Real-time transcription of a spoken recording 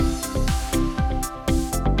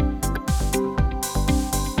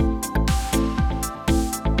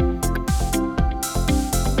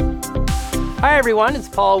Hi everyone, it's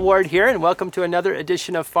Paul Ward here and welcome to another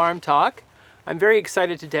edition of Farm Talk. I'm very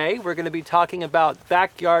excited today. We're going to be talking about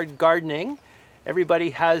backyard gardening.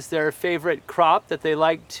 Everybody has their favorite crop that they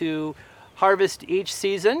like to harvest each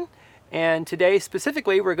season. And today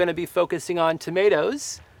specifically, we're going to be focusing on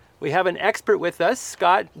tomatoes. We have an expert with us,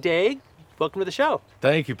 Scott Daig. Welcome to the show.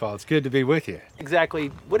 Thank you, Paul. It's good to be with you. Exactly.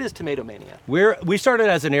 What is Tomato Mania? We started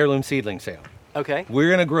as an heirloom seedling sale. Okay. We're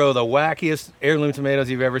going to grow the wackiest heirloom tomatoes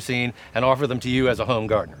you've ever seen and offer them to you as a home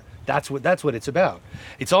gardener. That's what it's about.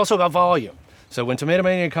 It's also about volume. So when Tomato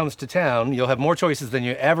Mania comes to town, you'll have more choices than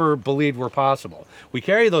you ever believed were possible. We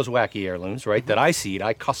carry those wacky heirlooms, right, that I seed,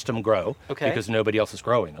 I custom grow, because nobody else is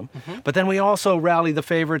growing them. But then we also rally the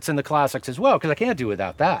favorites and the classics as well, because I can't do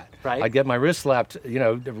without that. Right. I'd get my wrist slapped,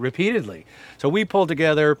 repeatedly. So we pull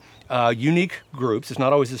together unique groups. It's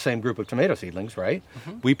not always the same group of tomato seedlings, right?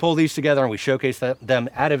 We pull these together and we showcase them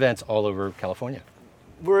at events all over California.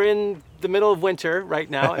 We're in the middle of winter right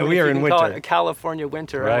now. And We are in you can call winter. it a California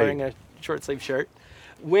winter. Right. I'm wearing a short sleeve shirt.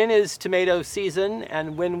 When is tomato season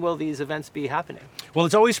and when will these events be happening? Well,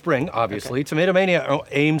 it's always spring, obviously. Okay. Tomato Mania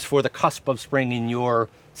aims for the cusp of spring in your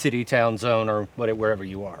city, town, zone, or wherever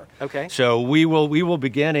you are. Okay. So we will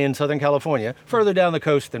begin in Southern California, further down the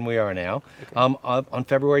coast than we are now, on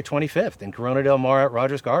February 25th in Corona del Mar at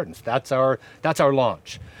Rogers Gardens. That's our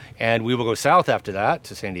launch. And we will go south after that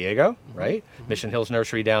to San Diego, right? Mission Hills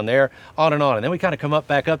Nursery down there, on. And then we kind of come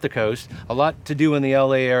back up the coast. A lot to do in the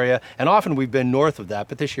LA area. And often we've been north of that,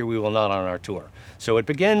 but this year we will not on our tour. So it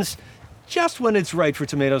begins just when it's right for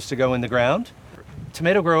tomatoes to go in the ground.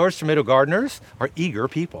 Tomato growers, tomato gardeners are eager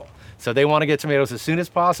people. So they want to get tomatoes as soon as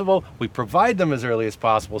possible. We provide them as early as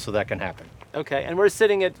possible so that can happen. Okay, and we're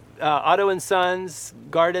sitting at Otto & Sons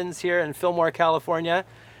Gardens here in Fillmore, California,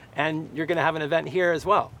 and you're going to have an event here as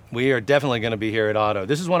well. We are definitely going to be here at Otto.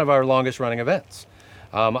 This is one of our longest running events.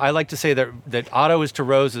 I like to say that Otto is to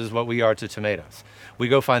roses what we are to tomatoes. We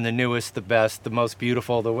go find the newest, the best, the most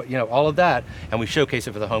beautiful, all of that, and we showcase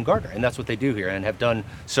it for the home gardener. And that's what they do here and have done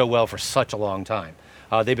so well for such a long time.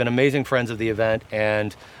 They've been amazing friends of the event,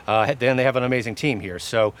 and then they have an amazing team here.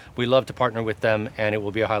 So we love to partner with them, and it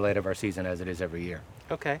will be a highlight of our season as it is every year.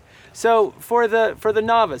 Okay, so for the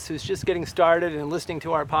novice who's just getting started and listening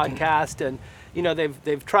to our podcast, and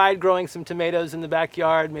they've tried growing some tomatoes in the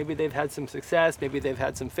backyard, maybe they've had some success, maybe they've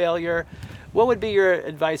had some failure. What would be your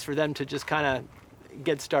advice for them to just kind of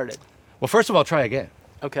get started? Well, first of all, try again.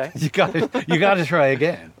 Okay. You got to try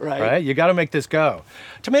again. Right. You got to make this go.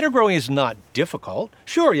 Tomato growing is not difficult.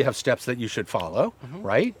 Sure, you have steps that you should follow,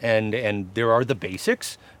 right? And there are the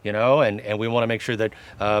basics, and we want to make sure that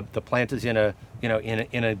the plant is in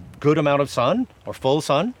a good amount of sun or full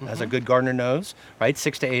sun, as a good gardener knows, right?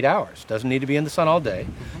 6 to 8 hours. Doesn't need to be in the sun all day.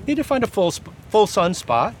 You need to find a full sun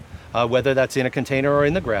spot. Whether that's in a container or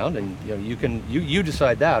in the ground, and you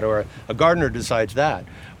decide that, or a gardener decides that.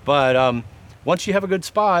 But once you have a good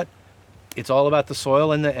spot, it's all about the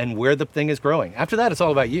soil and where the thing is growing. After that, it's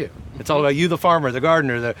all about you. It's all about you, the farmer, the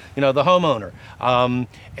gardener, the homeowner.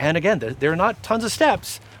 And again, there are not tons of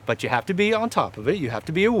steps, but you have to be on top of it. You have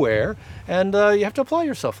to be aware, and you have to apply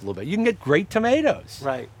yourself a little bit. You can get great tomatoes.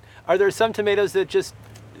 Right. Are there some tomatoes that just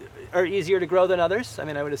are easier to grow than others? I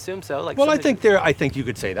mean, I would assume so. Well, I think you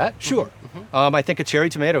could say that. Sure. I think a cherry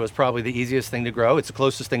tomato is probably the easiest thing to grow. It's the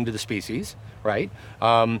closest thing to the species, right?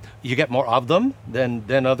 You get more of them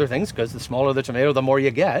than other things, because the smaller the tomato, the more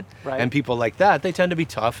you get. Right. And people like that, they tend to be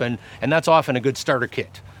tough, and that's often a good starter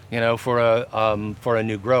kit, for a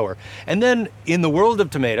new grower. And then in the world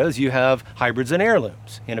of tomatoes, you have hybrids and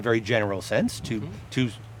heirlooms in a very general sense, two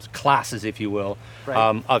classes, if you will,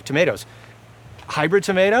 right. of tomatoes. Hybrid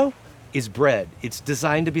tomato is bred. It's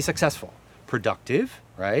designed to be successful, productive,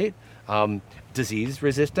 right? Disease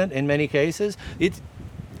resistant in many cases. It's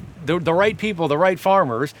the right people, the right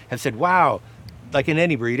farmers have said, wow, like in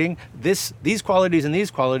any breeding, these qualities and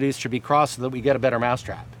these qualities should be crossed so that we get a better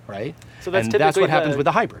mousetrap, right? So that's that's what happens with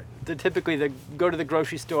the hybrid. Typically, they go to the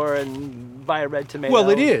grocery store and buy a red tomato.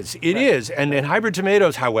 Well, it is. It Right. is. And hybrid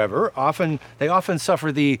tomatoes, however, often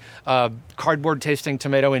suffer the cardboard-tasting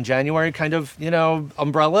tomato in January kind of,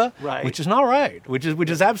 umbrella, Right. which is not right. Which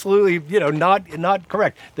is absolutely, not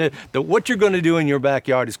correct. The what you're going to do in your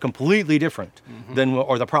backyard is completely different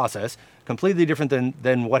or the process completely different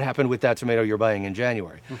than what happened with that tomato you're buying in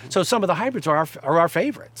January. So some of the hybrids are our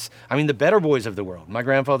favorites. I mean, the Better Boys of the world. My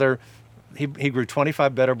grandfather, he grew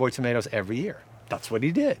 25 Better Boy tomatoes every year. That's what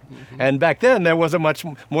he did. And back then, there wasn't much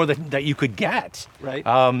more that you could get, right.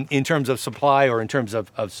 In terms of supply or in terms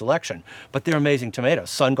of selection. But they're amazing tomatoes.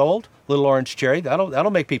 Sun Gold, Little Orange Cherry,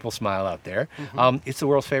 that'll make people smile out there. It's the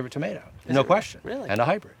world's favorite tomato, no question. Really? And a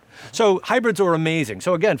hybrid. So hybrids are amazing.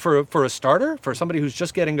 So again, for a starter, for somebody who's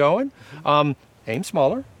just getting going, aim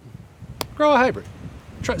smaller, grow a hybrid.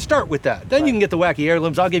 Start with that. Then you can get the wacky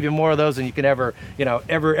heirlooms. I'll give you more of those than you can ever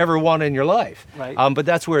want in your life. Right. But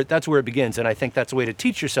that's where it begins, and I think that's a way to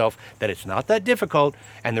teach yourself that it's not that difficult,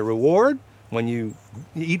 and the reward when you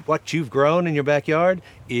eat what you've grown in your backyard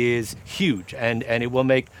is huge, and it will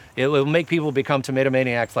make people become tomato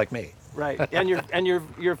maniacs like me. Right, and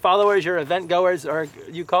your followers, your event goers,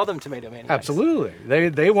 you call them tomato maniacs. Absolutely,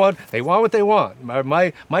 they want what they want.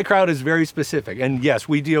 My crowd is very specific, and yes,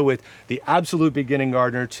 we deal with the absolute beginning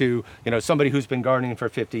gardener to somebody who's been gardening for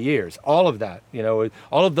 50 years. All of that,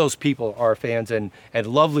 all of those people are fans and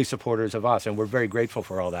lovely supporters of us, and we're very grateful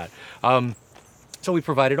for all that. So we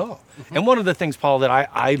provide it all. Mm-hmm. And one of the things, Paul, that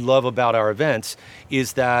I love about our events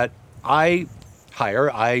is that I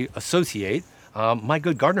associate my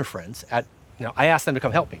good gardener friends I ask them to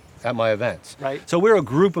come help me at my events. Right. So we're a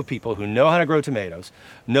group of people who know how to grow tomatoes,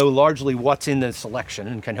 know largely what's in the selection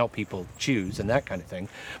and can help people choose and that kind of thing.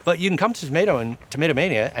 But you can come to Tomato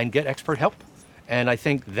Mania and get expert help. And I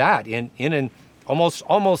think that in an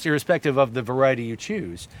almost irrespective of the variety you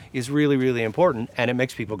choose is really, really important, and it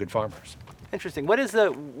makes people good farmers. Interesting. What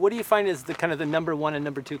do you find is the kind of the number one and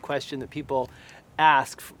number two question that people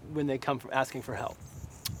ask when they come asking for help?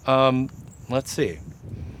 Let's see.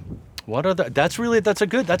 That's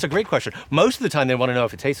a great question. Most of the time they want to know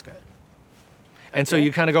if it tastes good. And so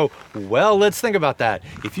you kind of go, well, let's think about that.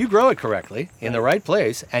 If you grow it correctly in the right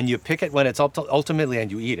place and you pick it when it's ultimately,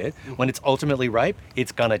 and you eat it, when it's ultimately ripe,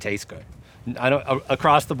 it's going to taste good.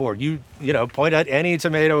 Across the board, you point at any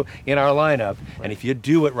tomato in our lineup, and if you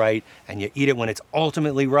do it right and you eat it when it's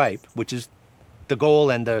ultimately ripe, which is the goal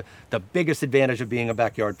and the biggest advantage of being a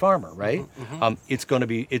backyard farmer, right? Mm-hmm. It's going to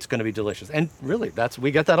be delicious, and really, we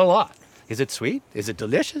get that a lot. Is it sweet? Is it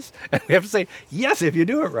delicious? And we have to say yes if you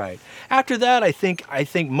do it right. After that, I think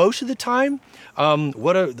most of the time,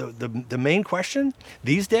 the main question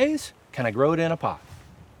these days? Can I grow it in a pot?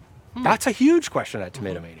 That's a huge question at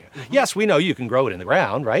Tomato Mania. Mm-hmm. Yes, we know you can grow it in the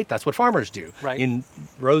ground, right? That's what farmers do, right, in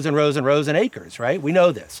rows and rows and rows and acres, right? We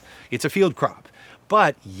know this. It's a field crop.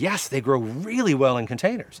 But yes, they grow really well in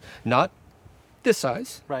containers. Not this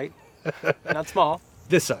size. Right. Not small.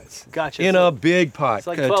 This size. Gotcha. In a big pot. It's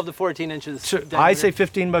like 12 to 14 inches. I say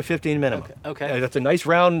 15 by 15 minimum. Okay. That's a nice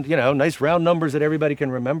round numbers that everybody can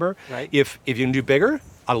remember. Right. If you can do bigger,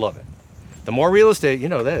 I love it. The more real estate,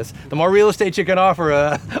 the more real estate you can offer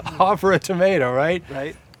a tomato, right?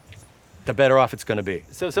 Right. The better off it's going to be.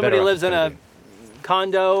 So somebody lives in a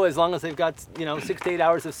condo, as long as they've got 6 to 8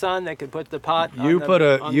 hours of sun, they can put the pot. You put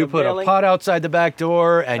a pot outside the back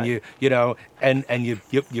door, and right,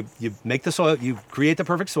 you make the soil. You create the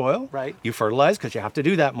perfect soil. Right. You fertilize, because you have to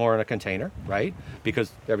do that more in a container, right?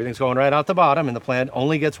 Because everything's going right out the bottom, and the plant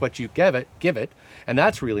only gets what you give it, and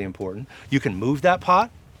that's really important. You can move that pot.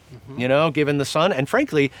 Mm-hmm. Given the sun. And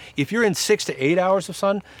frankly, if you're in 6 to 8 hours of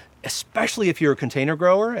sun, especially if you're a container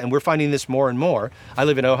grower, and we're finding this more and more. I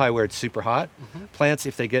live in Ojai where it's super hot. Mm-hmm. Plants,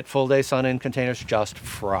 if they get full day sun in containers, just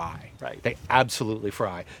fry. Right. They absolutely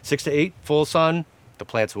fry. 6 to 8 full sun, the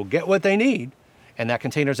plants will get what they need. And that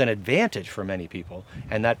container's an advantage for many people.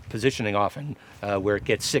 And that positioning often, where it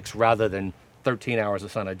gets 6 rather than 13 hours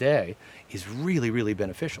of sun a day, is really, really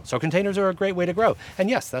beneficial. So containers are a great way to grow. And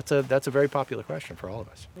yes, that's a very popular question for all of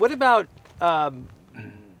us. What about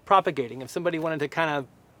propagating? If somebody wanted to kind of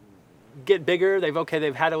get bigger,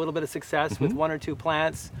 they've had a little bit of success with 1 or 2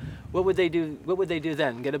 plants, what would they do? What would they do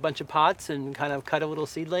then? Get a bunch of pots and kind of cut a little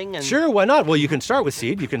seedling? And sure, why not? Well, you can start with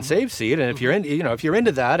seed. You can save seed, and if you're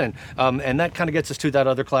into that, and that kind of gets us to that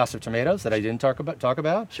other class of tomatoes that I didn't talk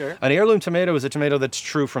about. Sure. An heirloom tomato is a tomato that's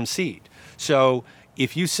true from seed. So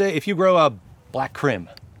if you grow a black Krim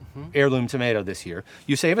heirloom tomato this year,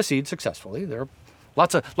 you save a seed successfully. There are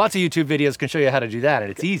lots of YouTube videos can show you how to do that, and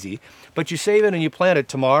it's easy. But you save it and you plant it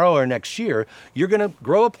tomorrow or next year, you're going to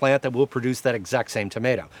grow a plant that will produce that exact same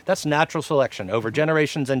tomato. That's natural selection over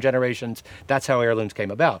generations and generations. That's how heirlooms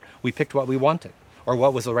came about. We picked what we wanted, or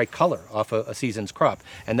what was the right color off a season's crop,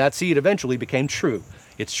 and that seed eventually became true.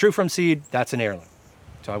 It's true from seed. That's an heirloom.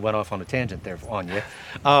 So I went off on a tangent there on you.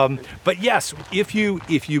 But yes, if you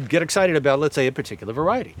get excited about, let's say, a particular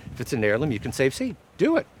variety, if it's an heirloom, you can save seed.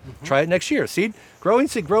 Do it. Mm-hmm. Try it next year. Growing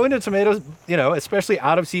the tomatoes, especially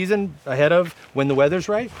out of season, ahead of when the weather's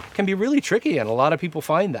right, can be really tricky, and a lot of people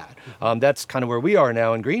find that. That's kind of where we are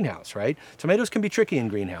now in greenhouse, right? Tomatoes can be tricky in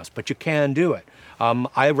greenhouse, but you can do it.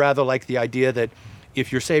 I rather like the idea that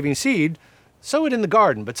if you're saving seed, sow it in the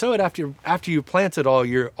garden, but sow it after you planted all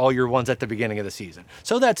your ones at the beginning of the season.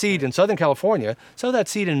 Sow that seed in Southern California. Sow that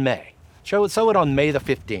seed in May. Sow it on May the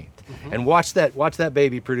 15th. and watch that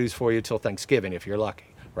baby produce for you till Thanksgiving if you're lucky.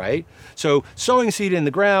 Right? So sowing seed in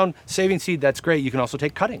the ground, saving seed, that's great. You can also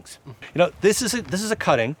take cuttings. This is a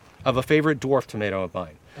cutting of a favorite dwarf tomato of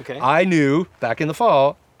mine. Okay. I knew back in the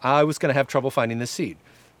fall I was going to have trouble finding this seed.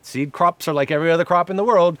 Seed crops are like every other crop in the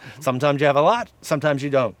world. Sometimes you have a lot, sometimes you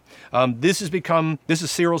don't. This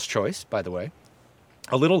is Cyril's choice, by the way.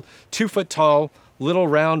 A little 2-foot tall, little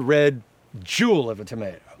round red jewel of a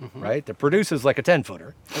tomato, right? That produces like a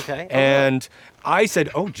 10-footer. Okay. And I said,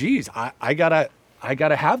 oh geez, I gotta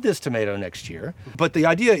have this tomato next year. But the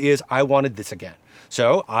idea is I wanted this again.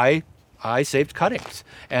 So I saved cuttings.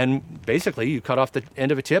 And basically you cut off the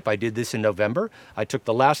end of a tip. I did this in November. I took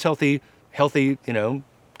the last healthy,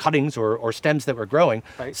 cuttings or stems that were growing,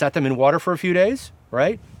 right. Set them in water for a few days,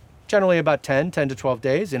 right? Generally about 10 to 12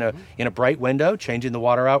 days in a bright window, changing the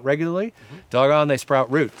water out regularly. Doggone, they sprout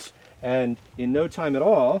roots. And in no time at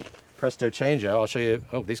all, presto changeo, I'll show you.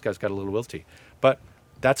 Oh, these guys got a little wilty. But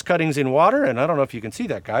that's cuttings in water, and I don't know if you can see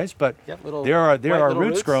that, guys, but there are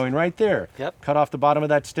roots growing right there. Yep. Cut off the bottom of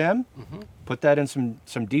that stem, put that in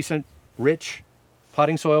some decent, rich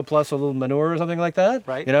potting soil plus a little manure or something like that.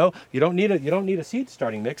 Right. You don't need a seed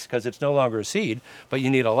starting mix because it's no longer a seed, but you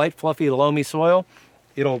need a light, fluffy, loamy soil.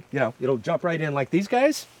 It'll jump right in like these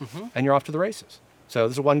guys, and you're off to the races. So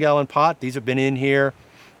this is a 1 gallon pot. These have been in here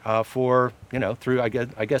for through I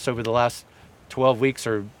guess over the last 12 weeks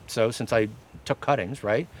or so since I took cuttings,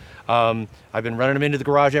 right? I've been running them into the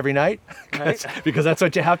garage every night because that's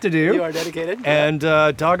what you have to do. You are dedicated. And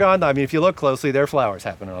doggone, I mean, if you look closely, there are flowers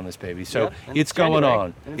happening on this baby. So it's going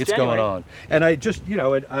on. It's going on. And I just,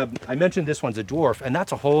 I mentioned this one's a dwarf, and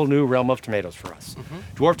that's a whole new realm of tomatoes for us.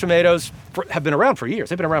 Dwarf tomatoes have been around for years.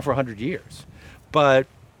 They've been around for 100 years. But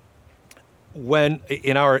when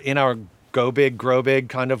in our go big, grow big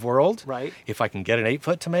kind of world. Right. If I can get an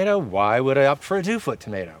 8-foot tomato, why would I opt for a 2-foot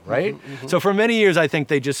tomato, right? So for many years, I think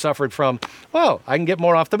they just suffered from, well, I can get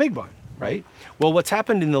more off the big one, right? Well, what's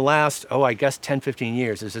happened in the last, 10, 15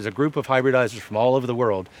 years is a group of hybridizers from all over the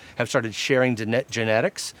world have started sharing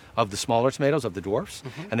genetics of the smaller tomatoes, of the dwarfs.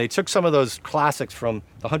 And they took some of those classics from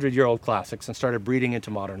the 100-year-old classics and started breeding into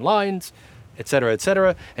modern lines, et cetera, et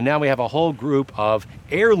cetera. And now we have a whole group of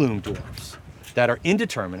heirloom dwarfs that are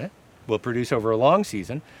indeterminate, will produce over a long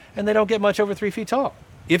season, and they don't get much over 3 feet tall,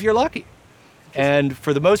 if you're lucky. And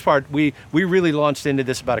for the most part, we really launched into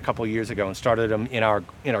this about a couple of years ago and started them in our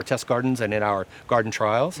test gardens and in our garden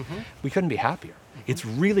trials. We couldn't be happier. It's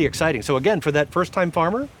really exciting. So again, for that first-time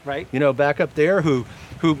farmer, right? Back up there who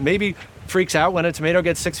maybe freaks out when a tomato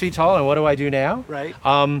gets 6 feet tall, and what do I do now? Right.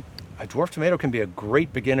 A dwarf tomato can be a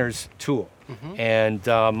great beginner's tool. And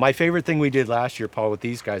my favorite thing we did last year, Paul, with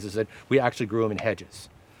these guys is that we actually grew them in hedges.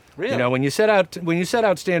 Really? When you set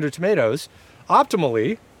out standard tomatoes,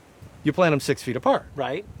 optimally, you plant them 6 feet apart.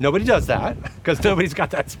 Right. Nobody does that because nobody's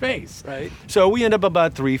got that space. Right. So we end up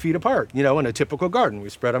about 3 feet apart. In a typical garden, we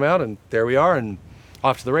spread them out, and there we are, and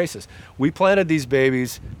off to the races. We planted these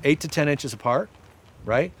babies 8 to 10 inches apart,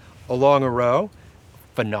 right, along a row.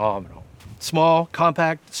 Phenomenal. Small,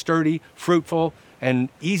 compact, sturdy, fruitful, and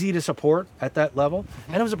easy to support at that level.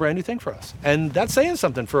 And it was a brand new thing for us. And that's saying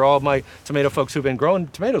something for all of my tomato folks who've been growing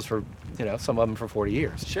tomatoes for, some of them for 40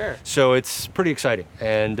 years. Sure. So it's pretty exciting.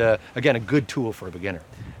 And again, a good tool for a beginner.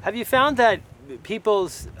 Have you found that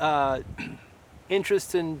people's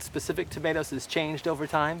interest in specific tomatoes has changed over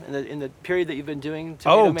time in the period that you've been doing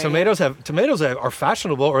tomato mania? Tomatoes are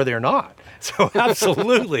fashionable, or they're not. So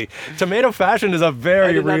absolutely, tomato fashion is a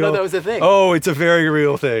very real. I did not know that was a thing. Oh, it's a very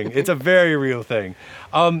real thing. It's a very real thing.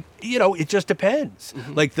 It just depends.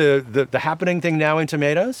 Like the happening thing now in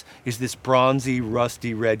tomatoes is this bronzy,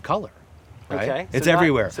 rusty red color. Right? Okay. It's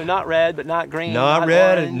everywhere. So not red, but not green. Not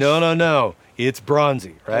red. Orange. No. It's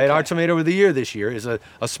bronzy, right? Okay. Our tomato of the year this year is a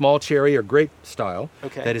small cherry or grape style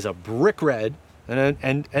that is a brick red,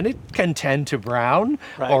 and it can tend to brown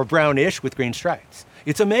or brownish with green stripes.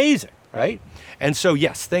 It's amazing, right? And so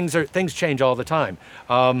yes, things change all the time.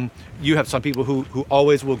 You have some people who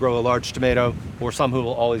always will grow a large tomato, or some who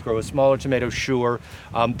will always grow a smaller tomato. Sure,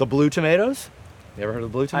 the blue tomatoes. You ever heard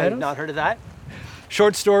of blue tomatoes? I have not heard of that.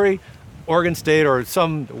 Short story. Oregon State or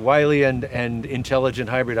some wily and intelligent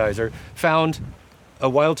hybridizer found a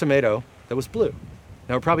wild tomato that was blue.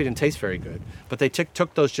 Now, it probably didn't taste very good, but they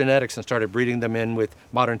took those genetics and started breeding them in with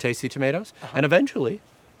modern tasty tomatoes. And eventually,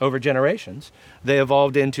 over generations, they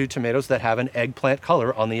evolved into tomatoes that have an eggplant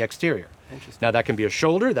color on the exterior. Interesting. Now, that can be a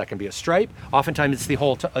shoulder, that can be a stripe. Oftentimes, it's the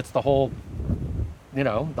whole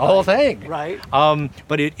whole thing. Right.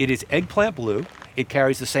 But it is eggplant blue. It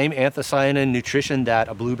carries the same anthocyanin nutrition that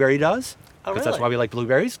a blueberry does, Oh, because that's really? why we like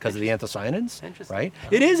blueberries, because of the anthocyanins. Interesting. Right?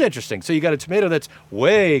 It is interesting. So you got a tomato that's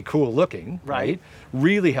way cool looking, Right. right?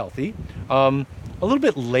 Really healthy. A little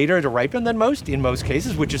bit later to ripen than most, in most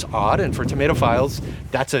cases, which is odd. And for tomatophiles,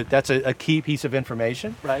 that's a key piece of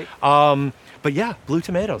information. Right. But yeah, blue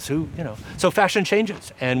tomatoes. So fashion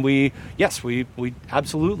changes, and we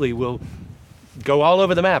absolutely will go all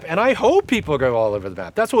over the map. And I hope people go all over the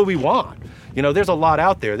map. That's what we want. There's a lot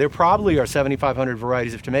out there. There probably are 7,500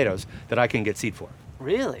 varieties of tomatoes that I can get seed for.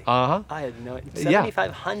 Really? Uh-huh. I had no idea. Yeah.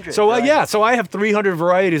 7,500. So so I have 300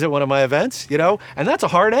 varieties at one of my events, and that's a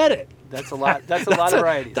hard edit. That's a lot. That's a lot of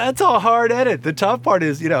varieties. That's a hard edit. The tough part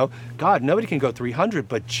is, God, nobody can go 300,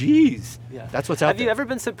 but geez, Yeah. that's what's out Have there. you ever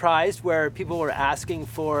been surprised where people were asking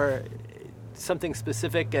for something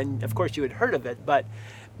specific, and of course you had heard of it, but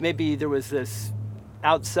maybe there was this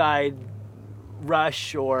outside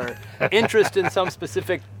rush or interest in some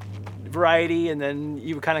specific variety, and then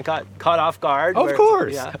you kind of got caught off guard? Of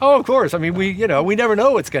course. Yeah. Oh, of course. I mean, we never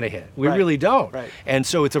know what's going to hit. We Right. really don't. Right. And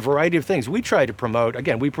so it's a variety of things. We try to promote,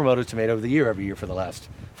 again, we promoted Tomato of the Year every year for the last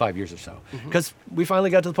 5 years or so. Because we finally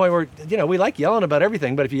got to the point where, we like yelling about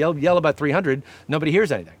everything, but if you yell about 300, nobody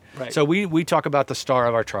hears anything. Right. So we talk about the star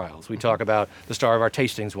of our trials. We talk about the star of our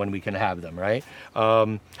tastings when we can have them, right? How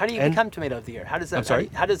do you and- become Tomato of the Year? How does that? I'm sorry?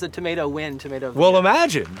 How does a tomato win Tomato of the Well, Year?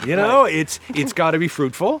 imagine, it's got to be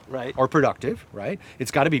fruitful Right. or productive, right?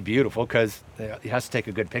 It's got to be beautiful because it has to take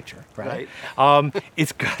a good picture, right? Right.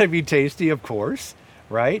 It's got to be tasty, of course,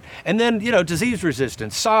 right? And then, disease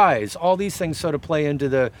resistance, size, all these things sort of play into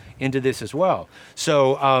this as well.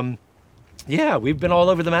 So, yeah, we've been all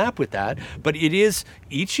over the map with that, but it is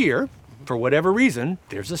each year, for whatever reason,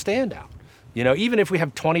 there's a standout. Even if we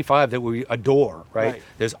have 25 that we adore, right? Right.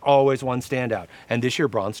 There's always one standout. And this year,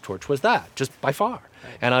 Bronze Torch was that, just by far.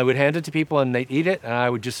 Right. And I would hand it to people and they'd eat it, and I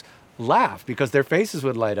would just laugh because their faces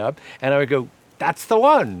would light up, and I would go, that's the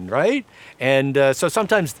one, right? And so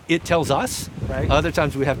sometimes it tells us. Right. Other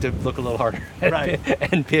times we have to look a little harder Right.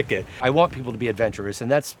 and pick it. I want people to be adventurous, and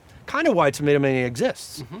that's kind of why Tomato Mania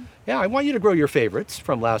exists. Yeah, I want you to grow your favorites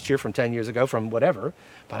from last year, from 10 years ago, from whatever,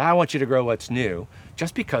 but I want you to grow what's new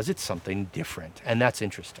just because it's something different, and that's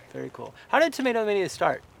interesting. Very cool. How did Tomato Mania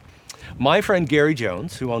start? My friend Gary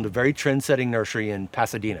Jones, who owned a very trend-setting nursery in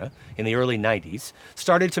Pasadena in the early 90s,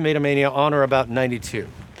 started Tomato Mania on or about 92.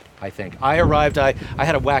 I think. I arrived, I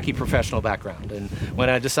had a wacky professional background, and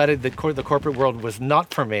when I decided that the corporate world was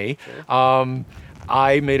not for me,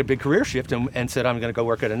 I made a big career shift and said I'm going to go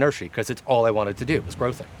work at a nursery because it's all I wanted to do was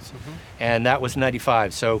grow things. And that was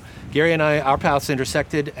 95. So Gary and I, our paths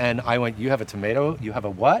intersected, and I went, you have a tomato? You have a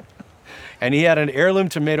what? And he had an heirloom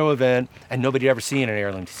tomato event, and nobody had ever seen an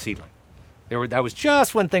heirloom seedling. That was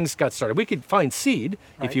just when things got started. We could find seed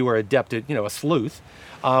Right. if you were adept at, a sleuth.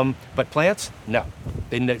 But plants, no.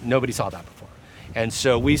 Nobody saw that before. And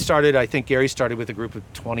so we started, I think Gary started with a group of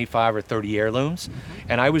 25 or 30 heirlooms.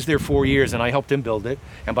 And I was there 4 years, and I helped him build it.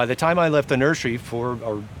 And by the time I left the nursery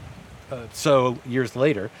so years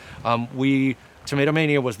later, Tomato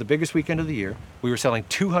Mania was the biggest weekend of the year. We were selling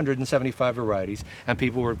 275 varieties, and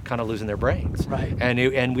people were kind of losing their brains. Right.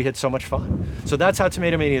 And we had so much fun. So that's how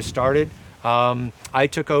Tomato Mania started. I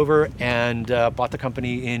took over and bought the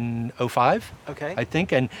company in 2005, Okay. I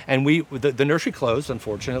think, and the nursery closed,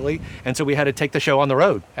 unfortunately, and so we had to take the show on the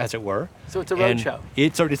road, as it were. So it's a road And show.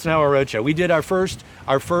 It's now a road show. We did our first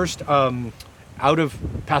out of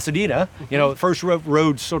Pasadena, first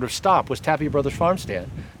road sort of stop was Tapia Brothers Farm Stand,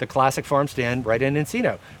 the classic farm stand right in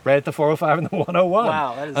Encino, right at the 405 and the 101.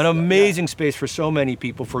 Wow, that is an amazing space for so many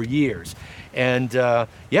people for years. And I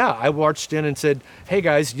marched in and said, hey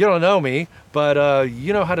guys, you don't know me, but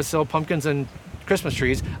you know how to sell pumpkins and Christmas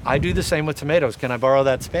trees. I do the same with tomatoes. Can I borrow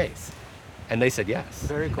that space? And they said yes.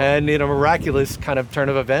 Very cool. And in a miraculous kind of turn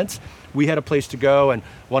of events, we had a place to go, and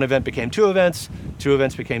one event became 2 events, 2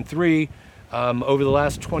 events became 3. Over the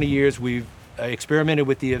last 20 years, we've experimented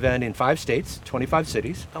with the event in 5 states, 25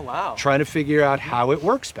 cities. Oh, wow. Trying to figure out how it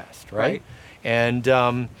works best, right? Right.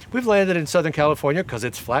 And we've landed in Southern California because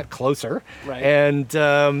it's flat closer. Right.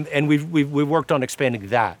 And we've worked on expanding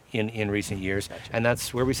that in recent years, Gotcha. and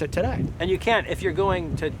that's where we sit today. And you can't, if you're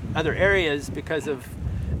going to other areas because of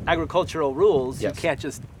agricultural rules, Yes. you can't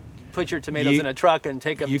just put your tomatoes You- in a truck and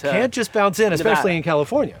take them You to... can't just bounce in, especially Nevada. in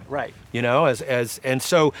California. Right.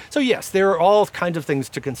 So yes, there are all kinds of things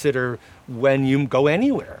to consider when you go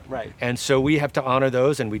anywhere. Right. And so we have to honor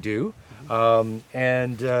those, and we do.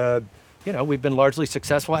 We've been largely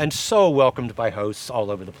successful and so welcomed by hosts all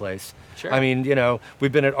over the place. Sure. I mean,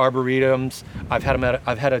 we've been at arboretums. I've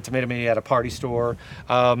had a Tomato Mania at a party store.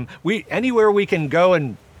 Anywhere we can go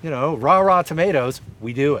and rah tomatoes,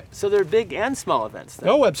 we do it. So there are big and small events then?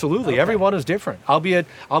 Oh, absolutely. Okay. Every one is different. I'll be in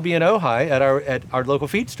Ojai at our local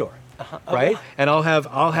feed store, right? And I'll have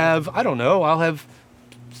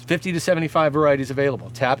 50 to 75 varieties available.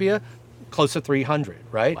 Tapia, close to 300,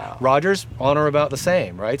 right? Wow. Rogers, on or about the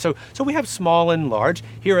same, right? So we have small and large.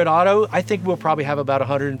 Here at Otto, I think we'll probably have about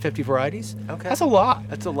 150 varieties. Okay. That's a lot.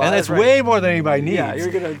 That's a lot, And that's right. way more than anybody needs. Yeah,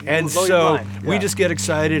 you're gonna And blow your so mind. we Yeah. just get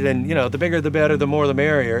excited, and the bigger the better, the more the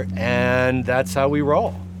merrier, and that's how we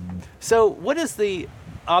roll. So what is the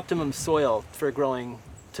optimum soil for growing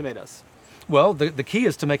tomatoes? Well, the key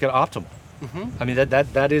is to make it optimal. I mean,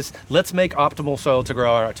 that is, let's make optimal soil to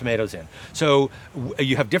grow our tomatoes in. So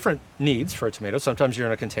you have different needs for a tomato. Sometimes you're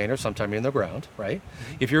in a container, sometimes you're in the ground, right?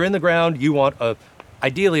 If you're in the ground, you want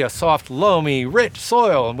ideally a soft, loamy, rich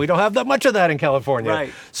soil, and we don't have that much of that in California.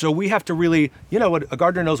 Right. So we have to really, what a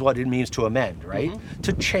gardener knows what it means to amend, right?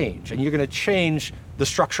 To change, and you're going to change the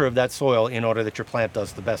structure of that soil in order that your plant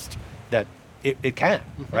does the best that it can,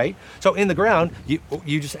 right? So in the ground,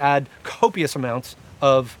 you just add copious amounts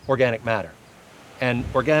of organic matter, and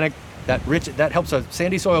organic that helps a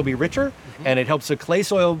sandy soil be richer, and it helps a clay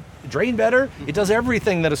soil drain better. It does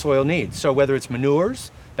everything that a soil needs. So whether it's manures,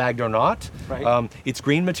 bagged or not, Right. it's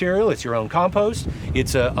green material, it's your own compost,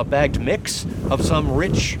 it's a bagged mix of some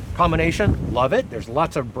rich combination. Love it. There's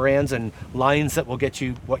lots of brands and lines that will get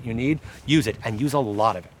you what you need. Use it, and use a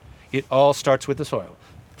lot of it. It all starts with the soil.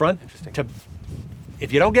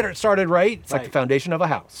 If you don't get it started right, it's like the Right. foundation of a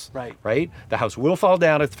house. Right. Right? The house will fall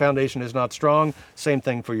down if the foundation is not strong. Same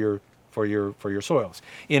thing for your soils.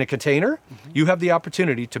 In a container, you have the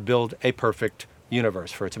opportunity to build a perfect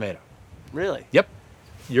universe for a tomato. Really? Yep.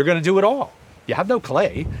 You're going to do it all. You have no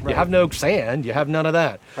clay, Right. you have no sand, you have none of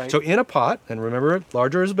that. Right. So in a pot, and remember,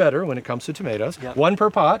 larger is better when it comes to tomatoes. Yep. One per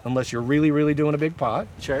pot, unless you're really, really doing a big pot.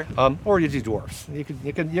 Sure. Or you do dwarfs. You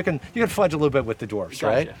can fudge a little bit with the dwarfs,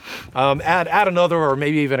 right? Gotcha. Add another, or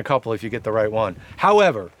maybe even a couple if you get the right one.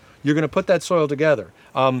 However, you're going to put that soil together.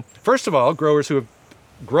 First of all, growers who have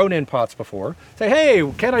grown in pots before say, "Hey,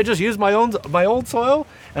 can't I just use my old soil?"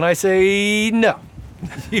 And I say, "No,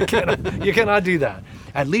 you cannot do that.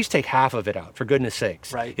 At least take half of it out, for goodness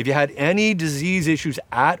sakes. Right. If you had any disease issues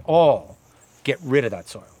at all, get rid of that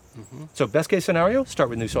soil." So best case scenario, start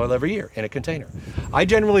with new soil every year in a container. I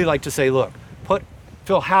generally like to say, look,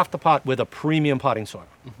 fill half the pot with a premium potting soil.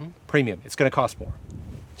 Premium. It's going to cost more.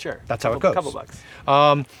 Sure. That's how it goes. Couple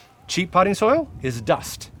bucks. Cheap potting soil is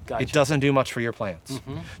dust. Gotcha. It doesn't do much for your plants.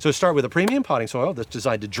 So start with a premium potting soil that's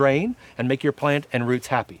designed to drain and make your plant and roots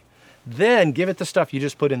happy. Then give it the stuff you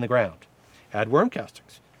just put in the ground. Add worm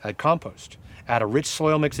castings, add compost, add a rich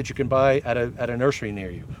soil mix that you can buy at a nursery near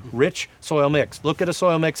you. Rich soil mix. Look at a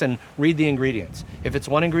soil mix and read the ingredients. If it's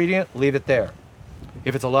one ingredient, leave it there.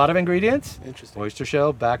 If it's a lot of ingredients, Interesting. oyster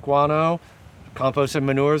shell, back guano, compost and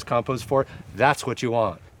manures, compost that's what you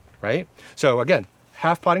want, right? So again,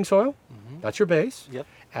 half potting soil, that's your base. Yep.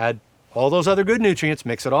 Add all those other good nutrients,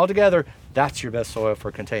 mix it all together, that's your best soil for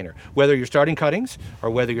a container. Whether you're starting cuttings or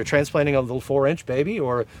whether you're transplanting a little 4-inch baby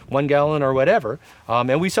or 1 gallon or whatever,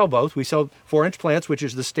 and we sell both. We sell 4-inch plants, which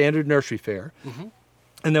is the standard nursery fare.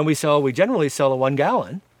 And then we generally sell a 1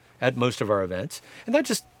 gallon at most of our events, and that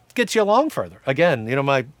just gets you along further. Again,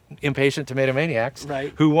 my impatient tomato maniacs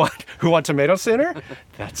Right. who want tomatoes sooner,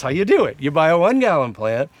 that's how you do it. You buy a 1 gallon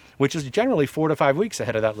plant, which is generally 4 to 5 weeks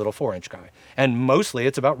ahead of that little 4-inch guy. And mostly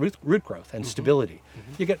it's about root growth and stability.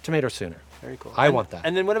 You get tomatoes sooner. Very cool. I want that.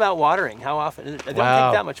 And then what about watering? How often? They don't take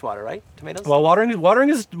Wow. that much water, right? Tomatoes? Well, watering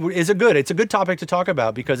is a good topic to talk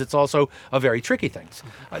about because it's also a very tricky thing.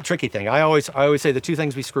 I always say the two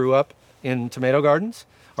things we screw up in tomato gardens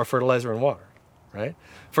are fertilizer and water, right?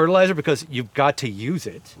 Fertilizer because you've got to use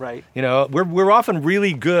it. Right. We're often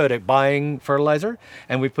really good at buying fertilizer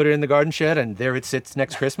and we put it in the garden shed and there it sits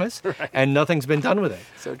next Christmas and nothing's been done with it.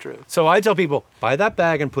 So true. So I tell people, buy that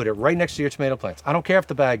bag and put it right next to your tomato plants. I don't care if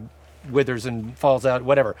the bag withers and falls out,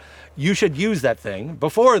 whatever. You should use that thing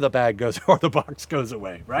before the bag goes or the box goes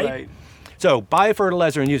away, right? Right. So buy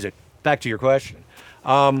fertilizer and use it. Back to your question.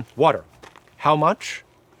 Water. How much?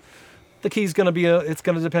 The key is going to it's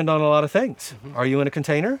going to depend on a lot of things. Are you in a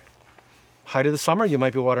container? Height of the summer, you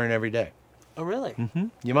might be watering every day. Oh, really?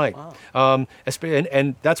 You might. Wow.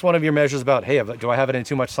 And that's one of your measures about, hey, do I have it in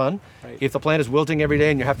too much sun? Right. If the plant is wilting every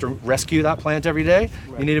day and you have to rescue that plant every day,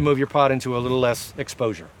 Right. you need to move your pot into a little less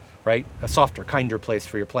exposure, right? A softer, kinder place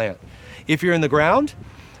for your plant. If you're in the ground,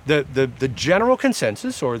 the general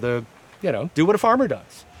consensus or do what a farmer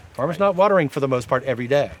does. Farmer's not watering for the most part every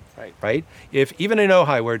day, right? If even in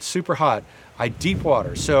Ojai where it's super hot, I deep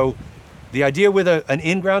water. So the idea with an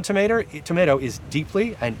in-ground tomato is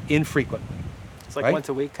deeply and infrequently. It's like right? once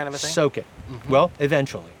a week kind of a thing? Soak it. Well,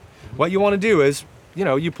 eventually. What you want to do is,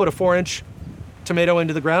 you put a 4-inch tomato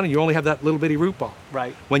into the ground and you only have that little bitty root ball.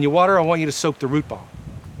 Right. When you water, I want you to soak the root ball.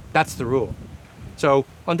 That's the rule. So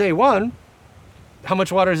on day 1, how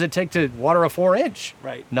much water does it take to water a 4-inch?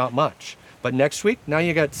 Right. Not much. But next week, now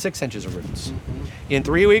you got 6 inches of roots. In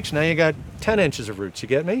 3 weeks, now you got 10 inches of roots. You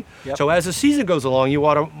get me? Yep. So as the season goes along, you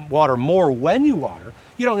water more when you water.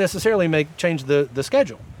 You don't necessarily change the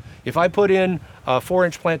schedule. If I put in a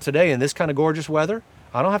 4-inch plant today in this kind of gorgeous weather,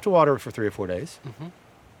 I don't have to water it for 3 or 4 days.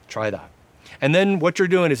 Try that. And then what you're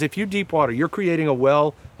doing is if you deep water, you're creating a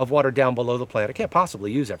well of water down below the plant. It can't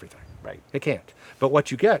possibly use everything. Right. It can't. But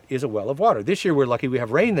what you get is a well of water. This year we're lucky we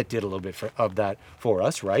have rain that did a little bit of that for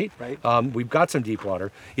us, right? Right. We've got some deep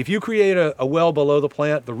water. If you create a well below the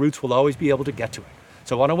plant, the roots will always be able to get to it.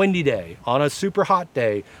 So on a windy day, on a super hot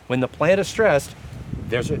day, when the plant is stressed,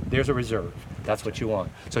 there's a reserve. That's what you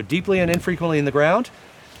want. So deeply and infrequently in the ground,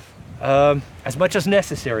 as much as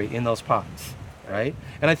necessary in those pots, right?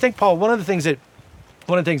 And I think, Paul, one of the things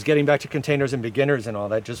getting back to containers and beginners and all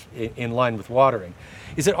that, just in line with watering,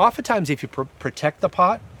 is that oftentimes if you protect the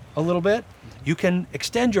pot a little bit, you can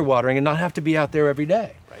extend your watering and not have to be out there every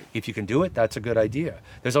day. Right. If you can do it, that's a good idea.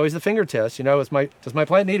 There's always the finger test, does my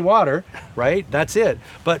plant need water, right? That's it.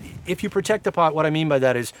 But if you protect the pot, what I mean by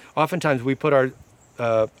that is oftentimes we put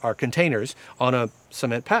our containers on a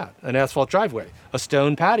cement pad, an asphalt driveway, a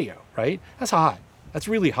stone patio, right? That's hot. That's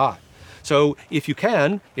really hot. So if you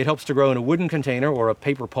can, it helps to grow in a wooden container or a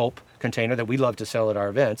paper pulp container that we love to sell at our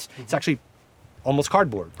events. It's actually almost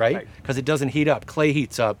cardboard, right? Because it doesn't heat up. Clay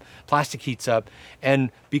heats up, plastic heats up.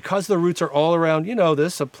 And because the roots are all around,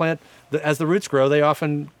 a plant, as the roots grow, they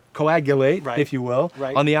often coagulate, if you will,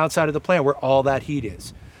 on the outside of the plant where all that heat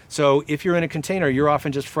is. So if you're in a container, you're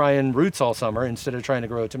often just frying roots all summer instead of trying to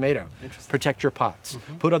grow a tomato. Protect your pots.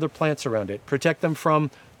 Put other plants around it. Protect them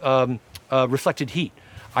from reflected heat.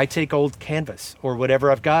 I take old canvas or whatever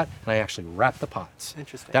I've got, and I actually wrap the pots.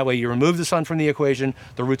 Interesting. That way you remove the sun from the equation,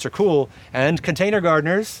 the roots are cool, and container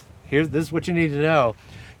gardeners, this is what you need to know.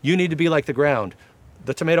 You need to be like the ground.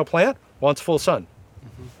 The tomato plant wants full sun.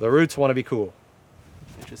 The roots want to be cool.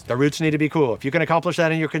 The roots need to be cool. If you can accomplish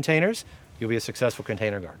that in your containers, you'll be a successful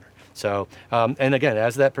container gardener. So, and again,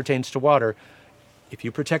 as that pertains to water, if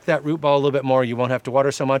you protect that root ball a little bit more, you won't have to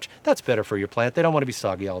water so much. That's better for your plant. They don't want to be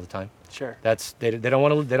soggy all the time. Sure. They don't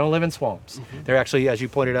want to. They don't live in swamps. They're actually, as you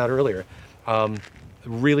pointed out earlier,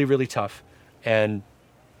 really, really tough, and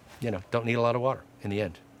don't need a lot of water in the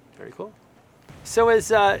end. Very cool. So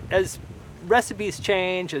as recipes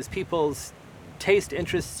change, as people's taste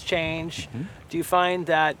interests change, do you find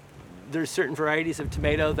that there's certain varieties of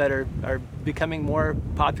tomato that are becoming more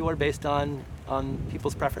popular based on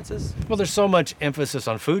people's preferences? Well, there's so much emphasis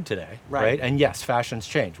on food today, right? And yes, fashions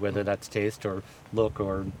change, whether that's taste or look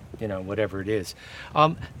or whatever it is.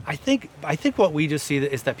 I think what we just see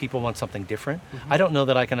is that people want something different. I don't know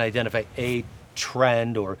that I can identify a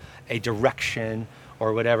trend or a direction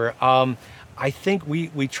or whatever. I think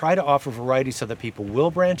we try to offer variety so that people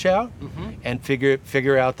will branch out and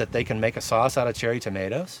figure out that they can make a sauce out of cherry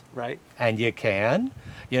tomatoes. Right. And you can,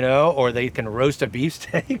 or they can roast a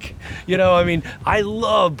beefsteak. I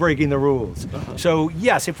love breaking the rules. So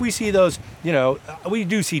yes, if we see those, we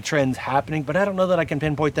do see trends happening, but I don't know that I can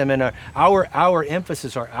pinpoint them in our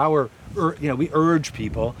emphasis or we urge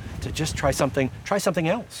people to just try something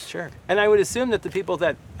else. Sure. And I would assume that the people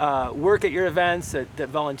that work at your events, that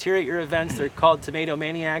volunteer at your events, they're called tomato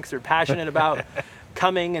maniacs. They're passionate about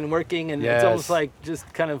coming and working, and it's almost like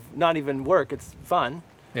just kind of not even work. It's fun.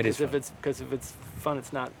 It is fun. Because if it's fun,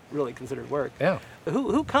 it's not really considered work. Yeah. But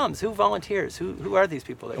who comes? Who volunteers? Who are these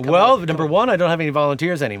people that come? Well, number one, I don't have any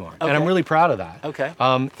volunteers anymore, and I'm really proud of that. Okay.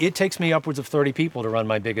 It takes me upwards of 30 people to run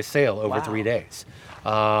my biggest sale over 3 days.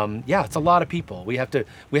 It's a lot of people. We have a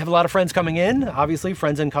lot of friends coming in, obviously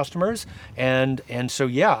friends and customers, and so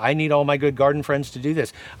I need all my good garden friends to do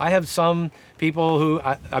this. I have some people who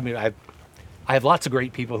I have lots of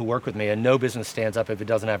great people who work with me, and no business stands up if it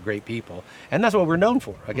doesn't have great people, and that's what we're known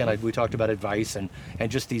for. Again, we talked about advice and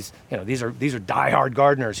just these these are diehard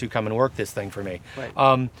gardeners who come and work this thing for me.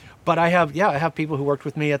 Right. But I have people who worked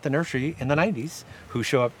with me at the nursery in the 90s who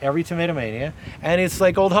show up every Tomato Mania, and it's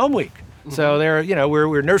like old home week. So they're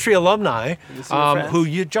we're nursery alumni who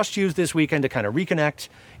you just use this weekend to kind of reconnect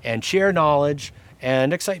and share knowledge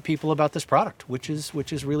and excite people about this product, which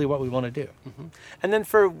is really what we want to do. And then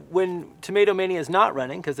for when Tomato Mania is not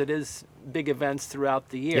running, because it is big events throughout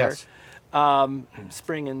the year, Yes.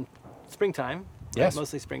 spring and springtime, Yes.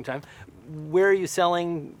 mostly springtime, where are you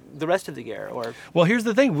selling the rest of the year? Or Well, here's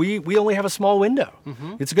the thing. We only have a small window.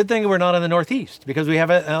 It's a good thing we're not in the Northeast because we have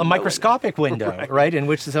a microscopic window, right, in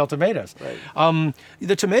which to sell tomatoes. Right.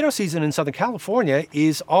 The tomato season in Southern California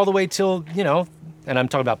is all the way till, and I'm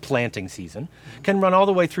talking about planting season, can run all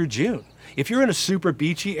the way through June. If you're in a super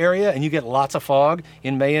beachy area and you get lots of fog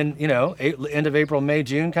in May and, end of April, May,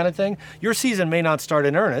 June kind of thing, your season may not start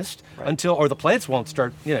in earnest or the plants won't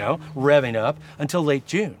start, revving up until late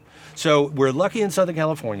June. So we're lucky in Southern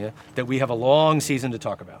California that we have a long season to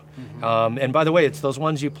talk about. And by the way, it's those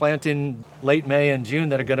ones you plant in late May and June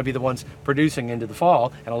that are going to be the ones producing into the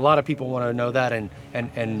fall. And a lot of people want to know that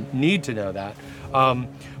and need to know that.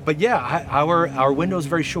 But yeah, our window is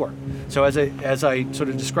very short. So as I sort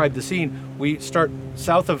of described the scene, we start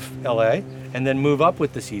south of LA and then move up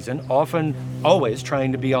with the season, often always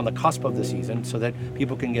trying to be on the cusp of the season so that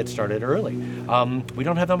people can get started early. We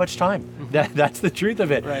don't have that much time. That's the truth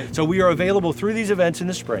of it. Right. So we are available through these events in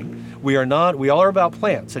the spring. We all are about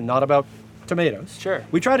plants and not about tomatoes. Sure.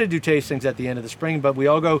 We try to do tastings at the end of the spring, but we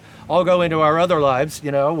all go into our other lives,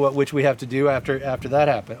 which we have to do after that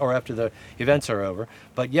happens or after the events are over.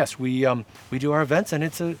 But yes, we do our events, and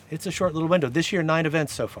it's a short little window. This year, 9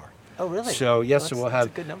 events so far. Oh, really? So yes, Well, we'll that's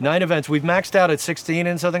have a good number. 9 events. We've maxed out at 16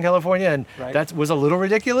 in Southern California, and Right. that was a little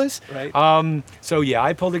ridiculous. Right. So yeah,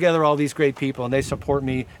 I pull together all these great people, and they support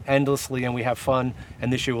me endlessly, and we have fun.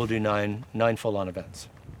 And this year we'll do nine full-on events.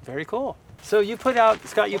 Very cool. So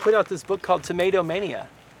Scott, you put out this book called Tomato Mania.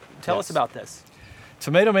 Tell us Yes. about this.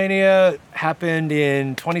 Tomato Mania happened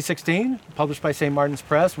in 2016, published by St. Martin's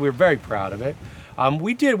Press. We're very proud of it.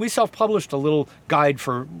 We self-published a little guide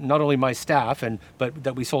for not only my staff, but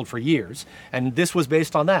that we sold for years. And this was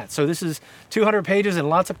based on that. So this is 200 pages and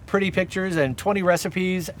lots of pretty pictures and 20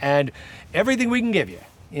 recipes and everything we can give you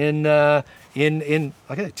in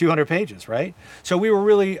like I said, 200 pages, right? So we were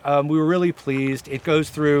really pleased. It goes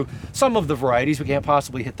through some of the varieties. We can't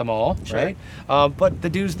possibly hit them all, Sure. right? But the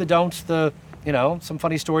do's, the don'ts, some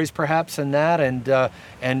funny stories perhaps, and that,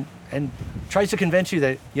 and tries to convince you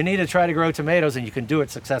that you need to try to grow tomatoes and you can do it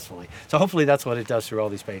successfully. So hopefully that's what it does through all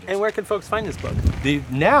these pages. And where can folks find this book?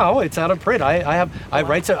 Now it's out of print.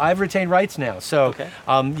 I've retained rights now, so Okay.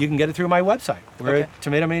 you can get it through my website. We're Okay. at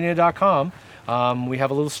tomatomania.com. We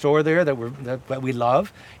have a little store there that we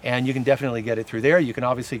love, and you can definitely get it through there. You can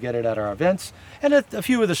obviously get it at our events, and at a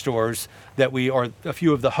few of the stores or a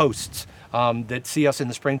few of the hosts that see us in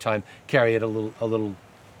the springtime carry it a little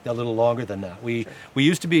longer than that. We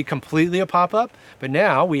used to be completely a pop-up, but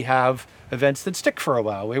now we have events that stick for a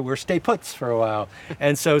while. We're stay puts for a while,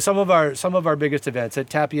 and so some of our biggest events at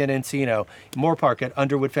Tapia and Encino, Moore Park at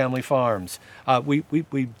Underwood Family Farms, we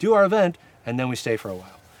do our event and then we stay for a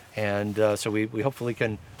while. And so we hopefully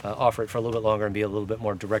can offer it for a little bit longer and be a little bit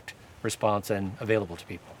more direct response and available to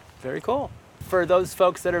people. Very cool. For those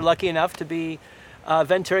folks that are lucky enough to be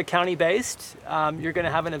Ventura County based, you're going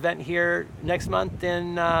to have an event here next month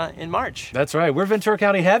in March. That's right. We're Ventura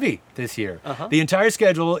County heavy this year. Uh-huh. The entire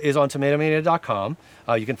schedule is on tomatomania.com.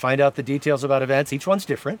 You can find out the details about events. Each one's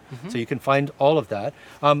different, so you can find all of that.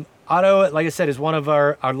 Otto, like I said, is one of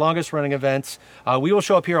our longest running events. We will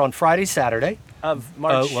show up here on Friday, Saturday. Of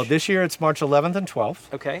March. Well, this year it's March 11th and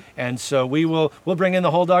 12th. Okay. And so we'll bring in the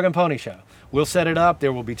whole dog and pony show. We'll set it up.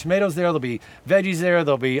 There will be tomatoes there. There'll be veggies there.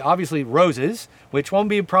 There'll be obviously roses, which won't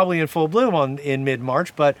be probably in full bloom in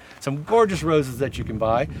mid-March, but some gorgeous roses that you can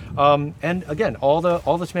buy. And again, all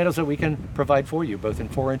the tomatoes that we can provide for you, both in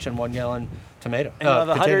 4-inch and 1-gallon tomato. And you'll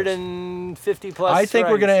have containers. 150 plus. I think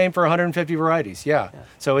we're going to varieties. aim for 150 varieties. Yeah.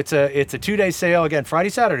 So it's a 2-day sale again. Friday,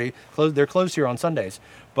 Saturday. They're closed here on Sundays.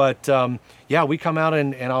 But we come out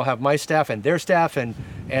and I'll have my staff and their staff and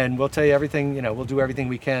we'll tell you everything. We'll do everything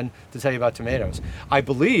we can to tell you about tomatoes. I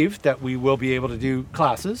believe that we will be able to do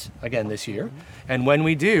classes again this year, and when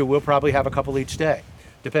we do, we'll probably have a couple each day,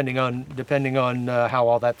 depending on how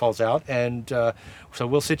all that falls out. And so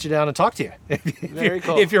we'll sit you down and talk to you. Very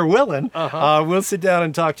cool. If you're willing, Uh-huh. we'll sit down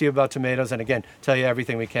and talk to you about tomatoes, and again, tell you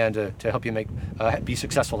everything we can to help you be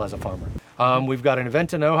successful as a farmer. We've got an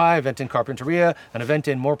event in Ojai, event in Carpinteria, an event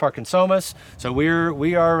in Moore Park and Somas. So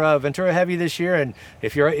we are Ventura heavy this year, and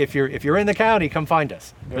if you're in the county, come find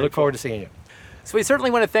us. We look forward to seeing you. So we certainly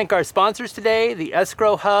want to thank our sponsors today, the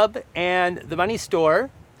Escrow Hub and the Money Store.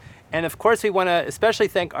 And of course, we want to especially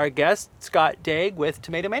thank our guest, Scott Daig with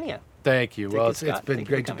Tomato Mania. Thank you. Well, you, it's Scott. been Thank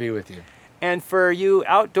you great for to be with you. And for you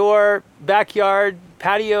outdoor, backyard,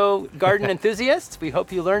 patio, garden enthusiasts, we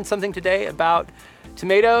hope you learned something today about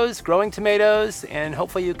tomatoes, growing tomatoes, and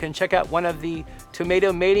hopefully you can check out one of the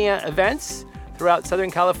Tomato Mania events throughout Southern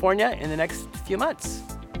California in the next few months.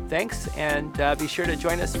 Thanks, and be sure to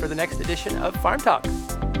join us for the next edition of Farm Talk.